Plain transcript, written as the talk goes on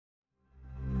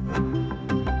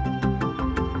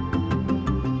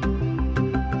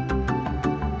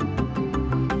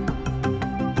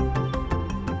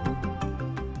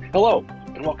Hello,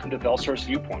 and welcome to ValSource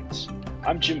Viewpoints.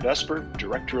 I'm Jim Vesper,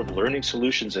 Director of Learning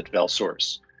Solutions at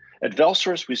ValSource. At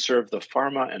ValSource, we serve the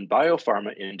pharma and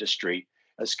biopharma industry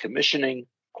as commissioning,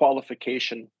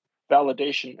 qualification,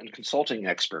 validation, and consulting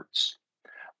experts.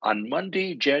 On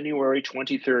Monday, January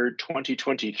 23rd,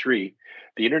 2023,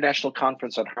 the International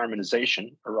Conference on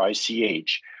Harmonization, or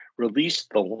ICH, released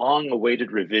the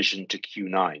long-awaited revision to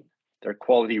Q9, their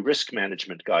quality risk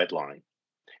management guideline.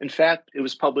 In fact, it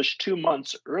was published 2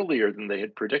 months earlier than they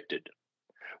had predicted.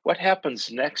 What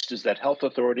happens next is that health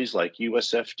authorities like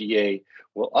US FDA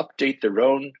will update their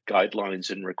own guidelines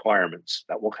and requirements.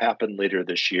 That will happen later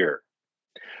this year.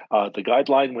 The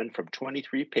guideline went from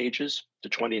 23 pages to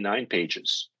 29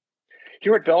 pages.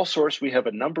 Here at ValSource, we have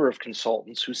a number of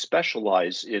consultants who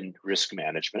specialize in risk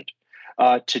management.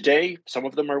 Today, some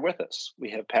of them are with us.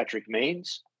 We have Patrick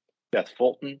Maines, Beth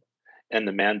Fulton, and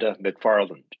Amanda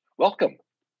McFarland. Welcome.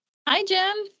 Hi,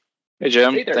 Jim. Hey,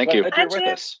 Jim. Hey there, Thank you. Glad you're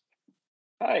with us.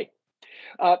 Hi.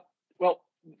 Well,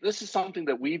 this is something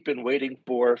that we've been waiting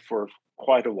for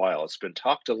quite a while. It's been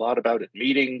talked a lot about at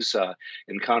meetings,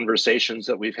 in conversations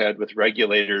that we've had with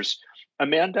regulators.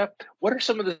 Amanda, what are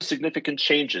some of the significant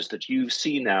changes that you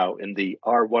see now in the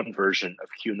R1 version of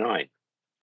Q9?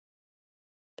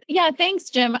 Yeah, thanks,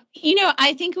 Jim.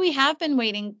 I think we have been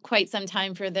waiting quite some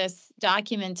time for this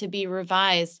document to be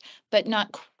revised, but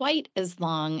not quite as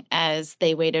long as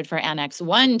they waited for Annex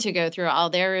 1 to go through all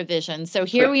their revisions. So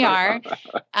here we are.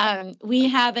 We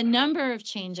have a number of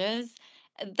changes.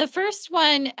 The first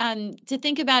one to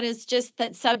think about is just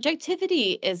that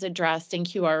subjectivity is addressed in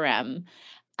QRM.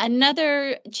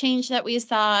 Another change that we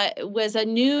saw was a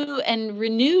new and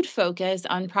renewed focus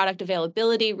on product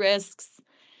availability risks.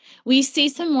 We see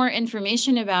some more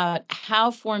information about how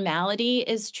formality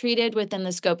is treated within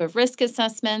the scope of risk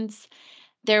assessments.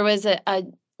 There was a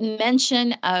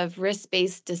mention of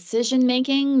risk-based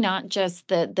decision-making, not just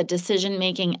the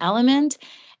decision-making element,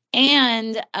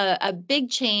 and a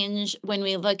big change when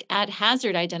we look at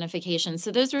hazard identification. So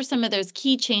those were some of those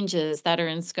key changes that are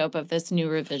in scope of this new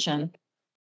revision.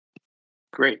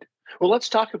 Great. Well, let's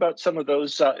talk about some of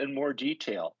those in more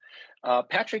detail.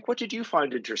 Patrick, what did you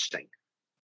find interesting?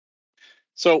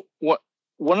 So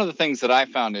one of the things that I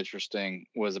found interesting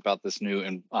was about this new,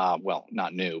 and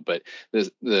not new, but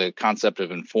the concept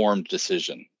of informed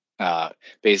decision,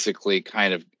 basically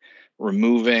kind of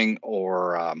removing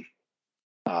or,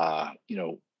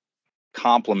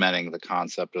 complementing the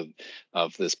concept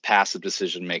of this passive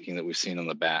decision making that we've seen in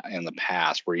the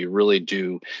past, where you really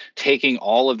do taking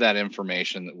all of that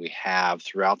information that we have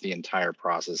throughout the entire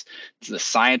process, the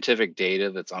scientific data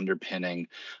that's underpinning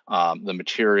the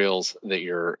materials that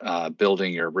you're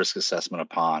building your risk assessment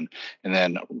upon, and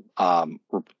then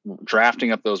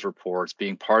drafting up those reports,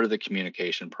 being part of the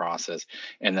communication process,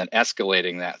 and then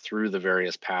escalating that through the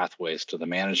various pathways to the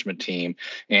management team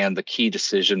and the key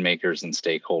decision makers and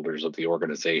stakeholders of the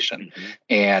organization. Mm-hmm.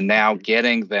 And now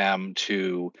getting them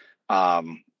to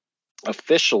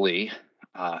officially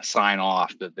sign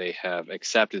off that they have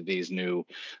accepted these new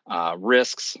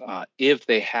risks if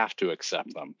they have to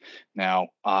accept them. Now,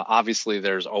 obviously,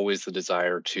 there's always the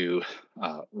desire to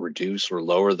reduce or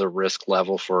lower the risk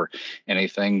level for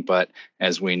anything, but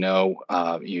as we know,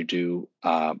 you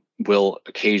will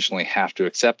occasionally have to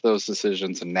accept those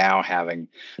decisions, and now having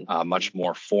a much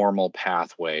more formal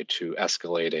pathway to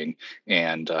escalating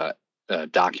and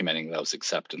documenting those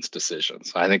acceptance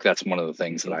decisions. I think that's one of the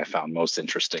things that I found most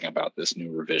interesting about this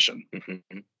new revision.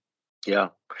 Mm-hmm. Yeah.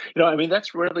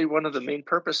 That's really one of the main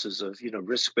purposes of,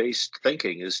 risk-based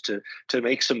thinking is to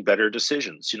make some better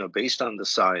decisions, based on the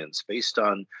science, based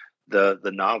on the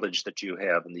knowledge that you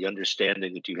have and the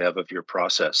understanding that you have of your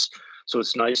process. So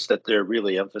it's nice that they're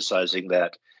really emphasizing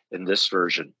that in this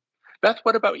version. Beth,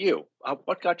 what about you?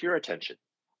 What got your attention?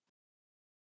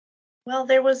 Well,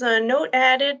 there was a note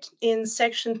added in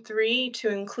Section 3 to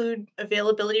include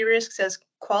availability risks as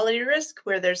quality risk,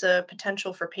 where there's a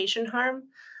potential for patient harm.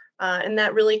 And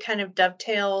that really kind of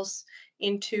dovetails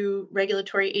into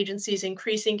regulatory agencies'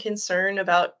 increasing concern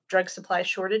about drug supply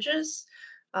shortages.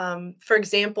 For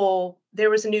example,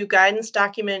 there was a new guidance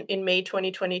document in May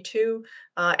 2022,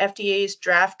 FDA's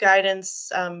draft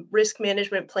guidance, risk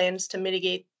management plans to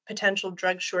mitigate potential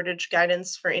drug shortage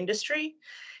guidance for industry.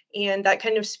 And that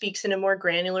kind of speaks in a more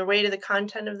granular way to the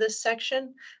content of this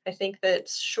section. I think that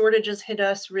shortages hit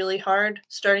us really hard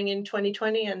starting in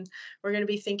 2020, and we're going to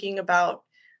be thinking about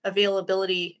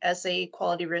availability as a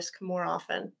quality risk more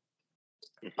often.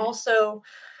 Mm-hmm. Also,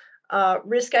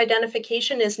 risk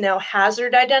identification is now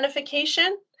hazard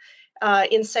identification.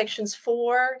 In sections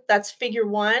 4, that's figure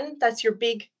 1, that's your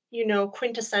big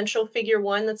quintessential figure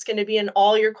 1 that's going to be in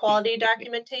all your quality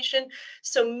documentation.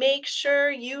 So make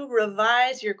sure you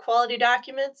revise your quality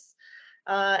documents.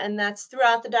 And that's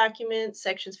throughout the document,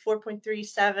 sections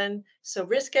 4.37. So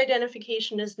risk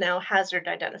identification is now hazard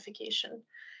identification.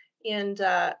 And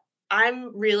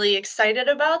I'm really excited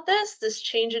about this. This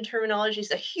change in terminology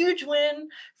is a huge win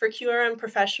for QRM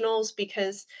professionals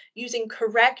because using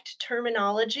correct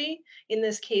terminology, in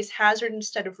this case, hazard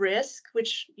instead of risk,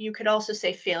 which you could also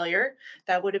say failure,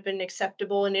 that would have been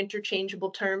acceptable and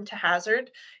interchangeable term to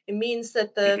hazard. It means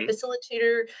that the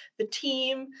facilitator, the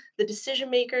team, the decision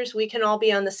makers, we can all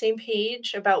be on the same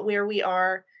page about where we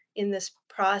are in this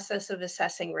process of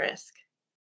assessing risk.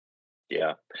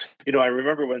 Yeah. I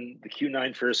remember when the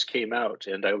Q9 first came out,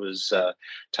 and I was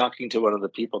talking to one of the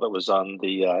people that was on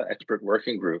the expert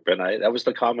working group, and that was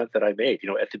the comment that I made.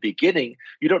 At the beginning,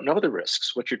 you don't know the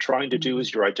risks. What you're trying to do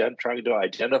is you're trying to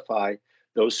identify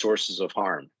those sources of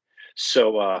harm.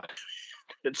 So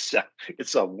it's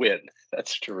a win.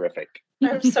 That's terrific.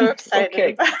 I'm so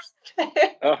excited about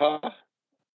it.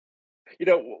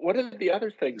 One of the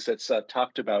other things that's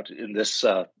talked about in this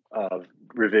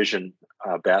revision,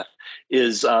 Beth,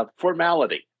 is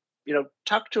formality.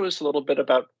 Talk to us a little bit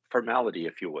about formality,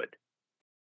 if you would.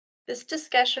 This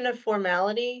discussion of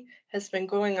formality has been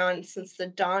going on since the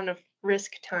dawn of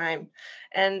risk time.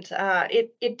 And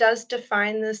it does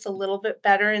define this a little bit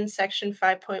better in section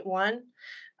 5.1,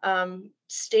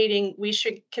 stating we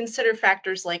should consider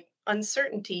factors like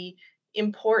uncertainty,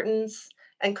 importance,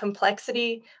 and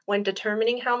complexity when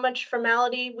determining how much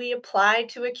formality we apply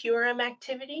to a QRM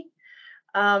activity.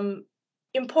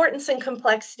 Importance and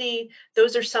complexity,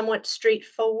 those are somewhat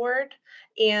straightforward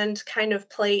and kind of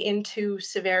play into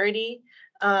severity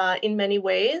in many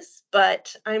ways,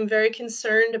 but I'm very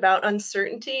concerned about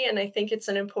uncertainty, and I think it's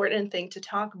an important thing to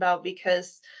talk about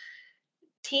because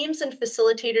teams and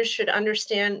facilitators should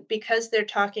understand, because they're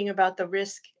talking about the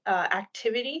risk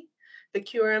activity, the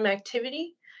QRM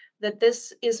activity, that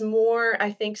this is more,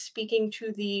 I think, speaking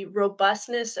to the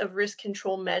robustness of risk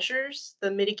control measures,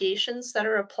 the mitigations that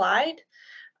are applied,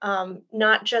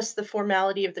 not just the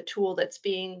formality of the tool that's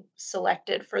being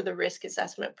selected for the risk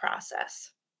assessment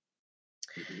process.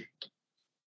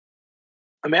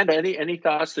 Amanda, any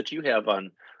thoughts that you have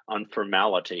on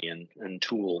formality and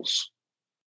tools?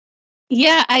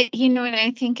 Yeah, when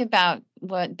I think about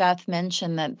what Beth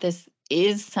mentioned, that this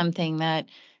is something that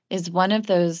is one of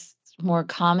those more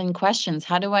common questions.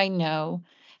 How do I know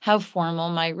how formal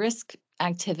my risk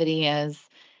activity is?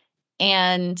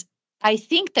 And I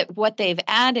think that what they've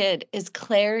added is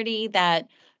clarity that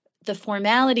the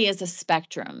formality is a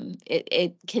spectrum.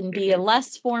 It can be a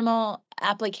less formal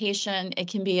application. It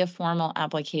can be a formal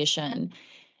application.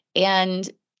 And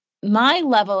my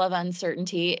level of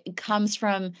uncertainty comes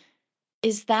from,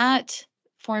 is that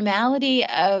formality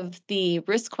of the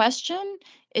risk question?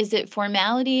 Is it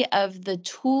formality of the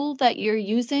tool that you're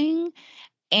using?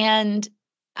 And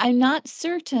I'm not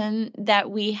certain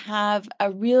that we have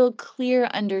a real clear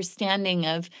understanding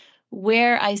of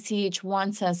where ICH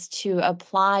wants us to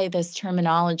apply this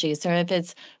terminology. So if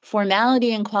it's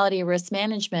formality and quality risk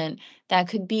management, that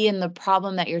could be in the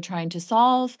problem that you're trying to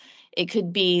solve. It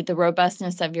could be the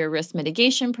robustness of your risk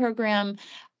mitigation program.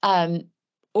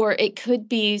 Or it could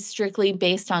be strictly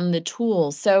based on the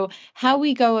tool. So how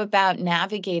we go about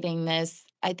navigating this,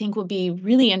 I think, will be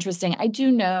really interesting. I do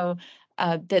know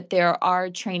that there are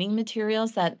training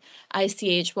materials that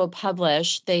ICH will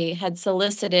publish. They had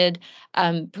solicited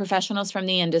professionals from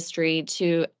the industry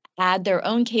to add their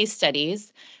own case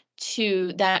studies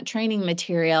to that training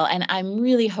material. And I'm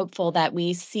really hopeful that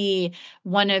we see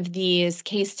one of these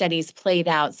case studies played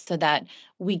out so that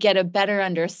we get a better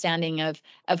understanding of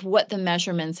what the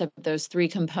measurements of those three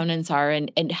components are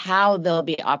and how they'll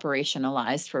be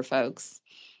operationalized for folks.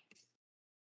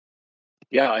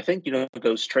 Yeah, I think,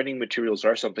 those training materials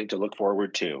are something to look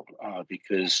forward to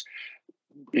because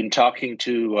in talking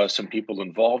to some people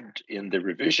involved in the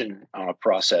revision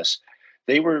process,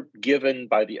 they were given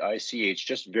by the ICH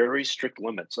just very strict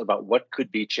limits about what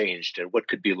could be changed and what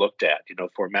could be looked at.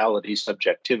 Formality,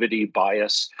 subjectivity,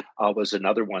 bias was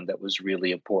another one that was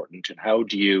really important. And how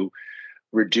do you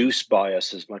reduce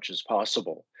bias as much as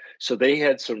possible? So they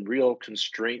had some real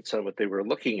constraints on what they were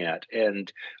looking at.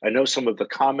 And I know some of the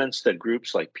comments that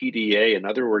groups like PDA and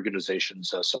other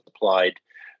organizations supplied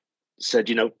said,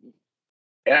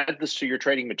 add this to your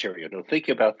training material. Think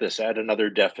about this, add another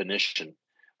definition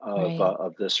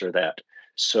of this or that.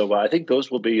 So I think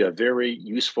those will be very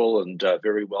useful and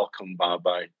very welcome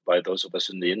by those of us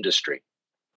in the industry.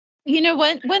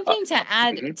 One thing to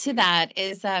add to that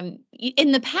is,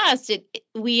 in the past,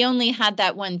 we only had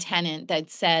that one tenet that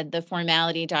said the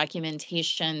formality,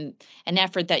 documentation, and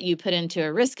effort that you put into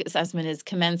a risk assessment is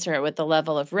commensurate with the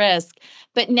level of risk.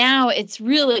 But now it's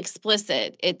real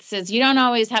explicit. It says you don't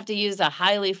always have to use a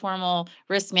highly formal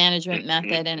risk management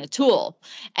method and a tool.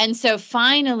 And so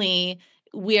finally,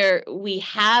 we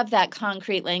have that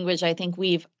concrete language. I think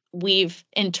we've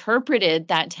interpreted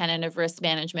that tenet of risk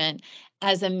management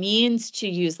as a means to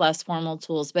use less formal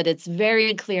tools, but it's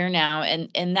very clear now,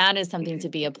 and that is something to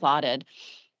be applauded.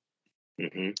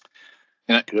 Mm-hmm.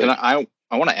 And I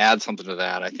want to add something to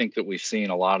that. I think that we've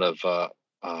seen a lot of,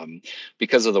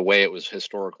 because of the way it was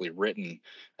historically written,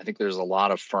 I think there's a lot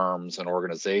of firms and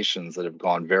organizations that have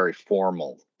gone very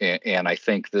formal. And I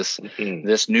think this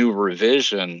new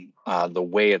revision, the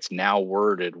way it's now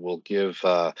worded, will give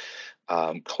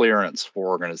clearance for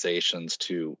organizations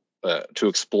to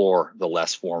explore the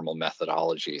less formal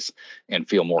methodologies and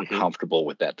feel more comfortable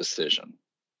with that decision.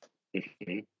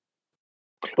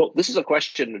 Well, this is a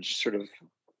question I just sort of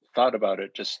thought about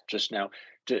it just now,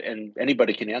 and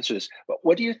anybody can answer this. But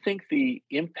what do you think the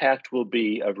impact will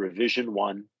be of Revision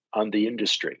 1 on the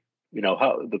industry? You know,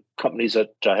 how the companies that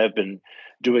have been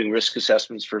doing risk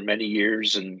assessments for many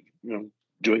years and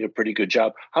doing a pretty good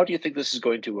job. How do you think this is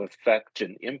going to affect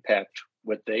and impact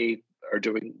what they are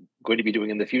going to be doing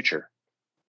in the future?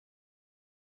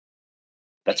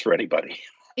 That's for anybody.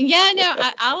 Yeah, no,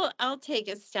 I'll take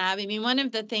a stab. I mean, one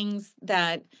of the things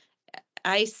that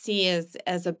I see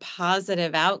as a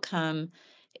positive outcome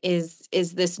is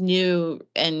this new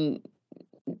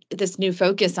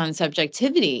focus on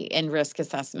subjectivity in risk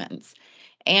assessments.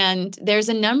 And there's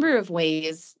a number of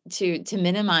ways to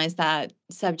minimize that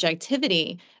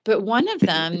subjectivity, but one of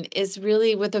them is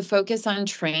really with a focus on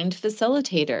trained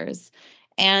facilitators.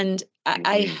 And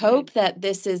I hope that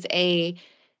this is a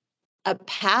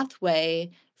pathway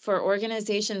for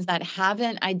organizations that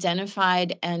haven't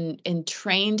identified and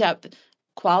trained up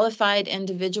qualified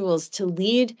individuals to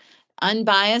lead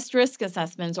unbiased risk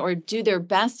assessments or do their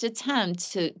best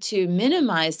attempt to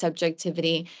minimize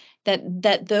subjectivity,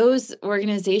 that those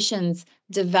organizations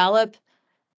develop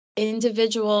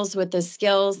individuals with the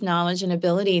skills, knowledge, and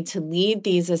ability to lead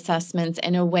these assessments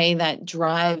in a way that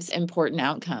drives important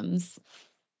outcomes.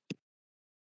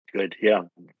 Good. Yeah.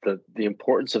 The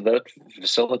importance of that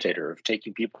facilitator, of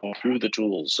taking people through the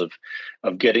tools,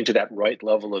 of getting to that right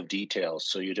level of detail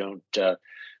so you don't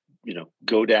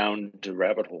go down to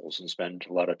rabbit holes and spend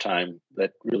a lot of time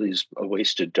that really is a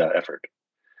wasted effort.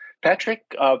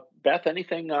 Patrick, Beth,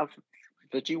 anything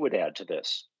that you would add to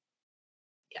this?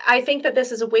 I think that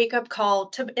this is a wake-up call.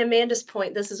 To Amanda's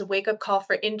point, this is a wake-up call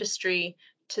for industry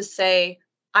to say,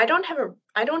 I don't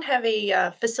have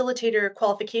a facilitator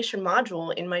qualification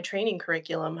module in my training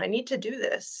curriculum. I need to do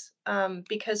this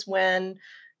because when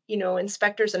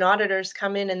inspectors and auditors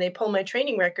come in and they pull my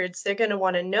training records, they're going to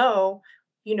want to know,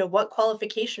 what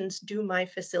qualifications do my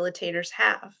facilitators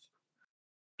have?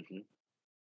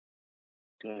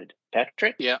 Good.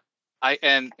 Patrick? Yeah. I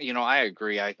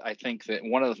agree. I think that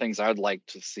one of the things I'd like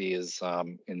to see is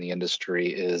in the industry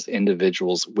is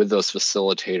individuals with those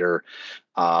facilitator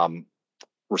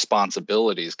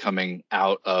responsibilities coming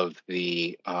out of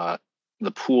the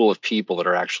pool of people that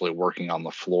are actually working on the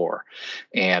floor,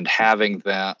 and having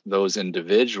those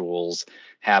individuals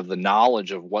have the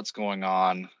knowledge of what's going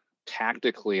on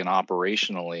tactically and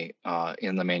operationally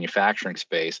in the manufacturing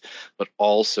space, but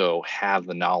also have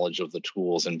the knowledge of the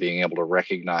tools and being able to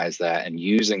recognize that and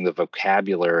using the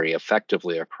vocabulary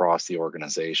effectively across the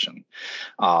organization.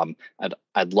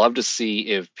 I'd love to see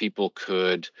if people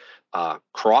could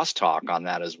crosstalk on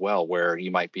that as well, where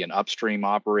you might be an upstream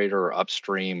operator or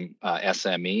upstream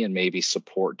SME and maybe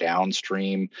support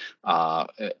downstream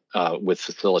with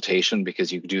facilitation,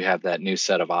 because you do have that new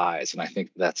set of eyes. And I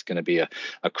think that's going to be a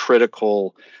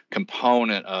critical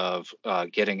component of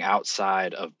getting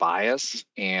outside of bias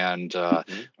and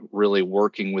really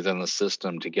working within the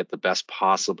system to get the best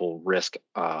possible risk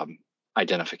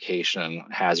identification,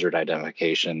 hazard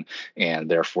identification, and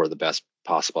therefore the best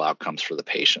possible outcomes for the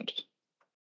patient.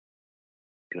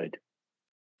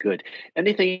 Good.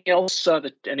 Anything else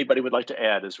that anybody would like to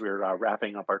add as we're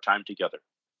wrapping up our time together?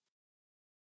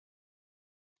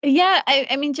 Yeah,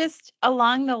 I mean, just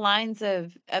along the lines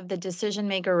of the decision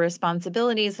maker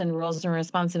responsibilities and roles and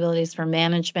responsibilities for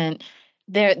management,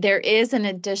 there is an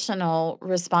additional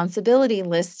responsibility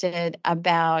listed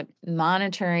about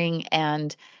monitoring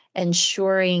and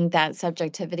ensuring that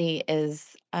subjectivity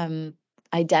is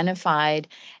identified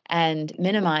and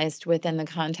minimized within the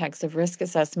context of risk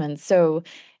assessments. So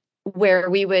where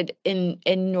we would, in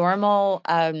normal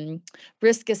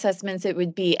risk assessments, it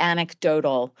would be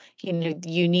anecdotal.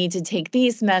 You need to take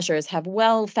these measures, have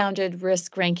well-founded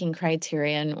risk ranking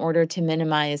criteria in order to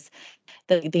minimize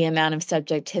the amount of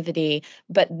subjectivity.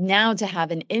 But now to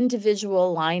have an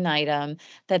individual line item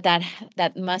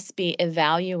that must be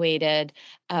evaluated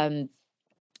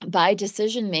by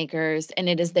decision makers, and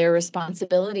it is their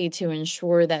responsibility to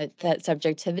ensure that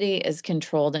subjectivity is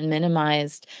controlled and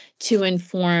minimized to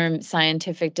inform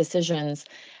scientific decisions,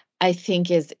 I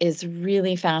think is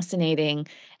really fascinating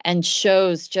and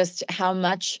shows just how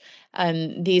much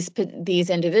these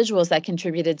individuals that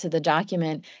contributed to the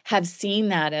document have seen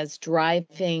that as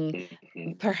driving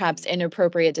perhaps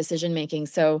inappropriate decision making.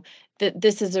 So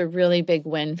this is a really big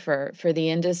win for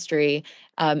the industry,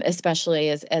 especially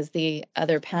as the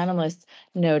other panelists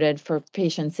noted, for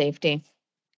patient safety.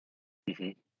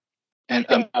 And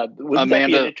wouldn't Amanda, that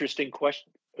be an interesting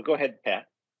question? Go ahead, Pat.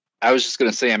 I was just going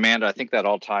to say, Amanda, I think that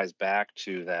all ties back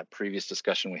to that previous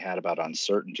discussion we had about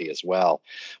uncertainty as well,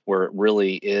 where it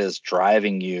really is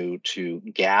driving you to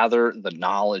gather the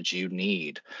knowledge you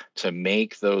need to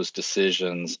make those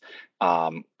decisions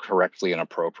correctly and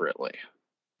appropriately.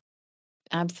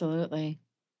 Absolutely.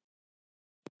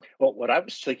 Well, what I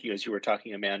was thinking as you were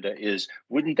talking, Amanda, is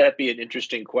wouldn't that be an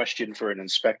interesting question for an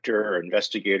inspector or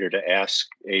investigator to ask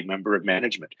a member of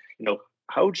management?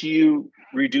 How do you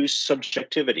reduce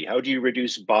subjectivity? How do you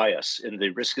reduce bias in the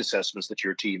risk assessments that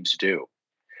your teams do?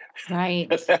 Right.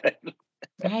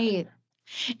 Right.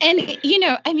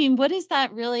 And, what is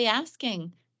that really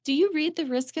asking? Do you read the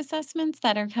risk assessments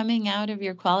that are coming out of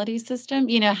your quality system?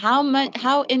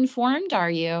 How informed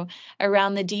are you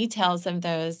around the details of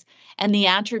those and the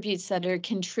attributes that are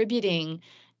contributing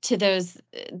to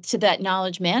that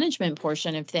knowledge management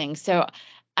portion of things? So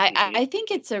I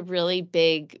think it's a really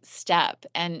big step,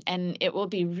 and it will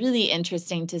be really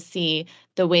interesting to see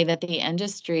the way that the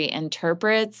industry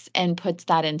interprets and puts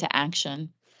that into action.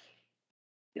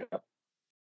 Yep.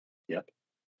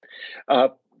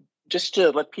 Just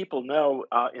to let people know,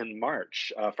 in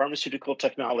March, Pharmaceutical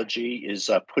Technology is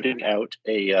putting out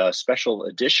a special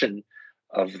edition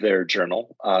of their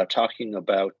journal talking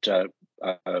about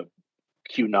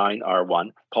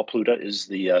Q9R1. Paul Pluta is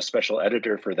the special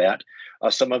editor for that.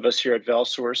 Some of us here at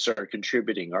ValSource are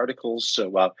contributing articles,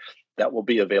 so that will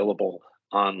be available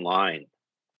online.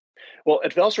 Well,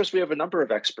 at ValSource, we have a number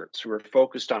of experts who are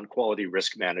focused on quality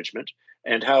risk management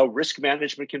and how risk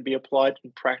management can be applied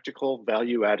in practical,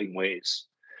 value-adding ways.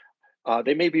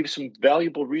 They may be some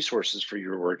valuable resources for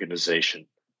your organization.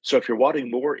 So if you're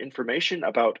wanting more information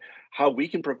about how we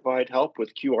can provide help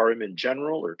with QRM in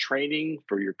general or training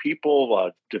for your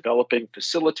people, developing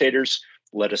facilitators,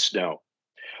 let us know.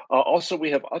 Also,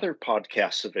 we have other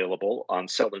podcasts available on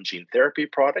cell and gene therapy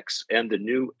products and the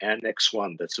new Annex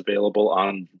 1 that's available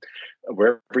on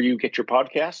wherever you get your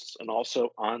podcasts and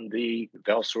also on the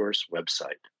ValSource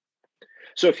website.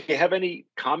 So if you have any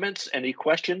comments, any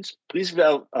questions, please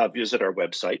visit our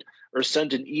website or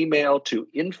send an email to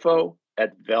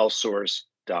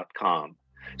info@valsource.com.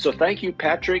 So thank you,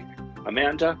 Patrick,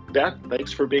 Amanda, Beth,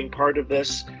 thanks for being part of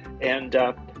this. And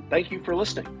thank you for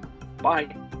listening. Bye.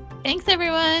 Thanks,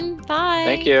 everyone. Bye.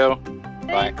 Thank you.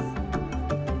 Thanks. Bye.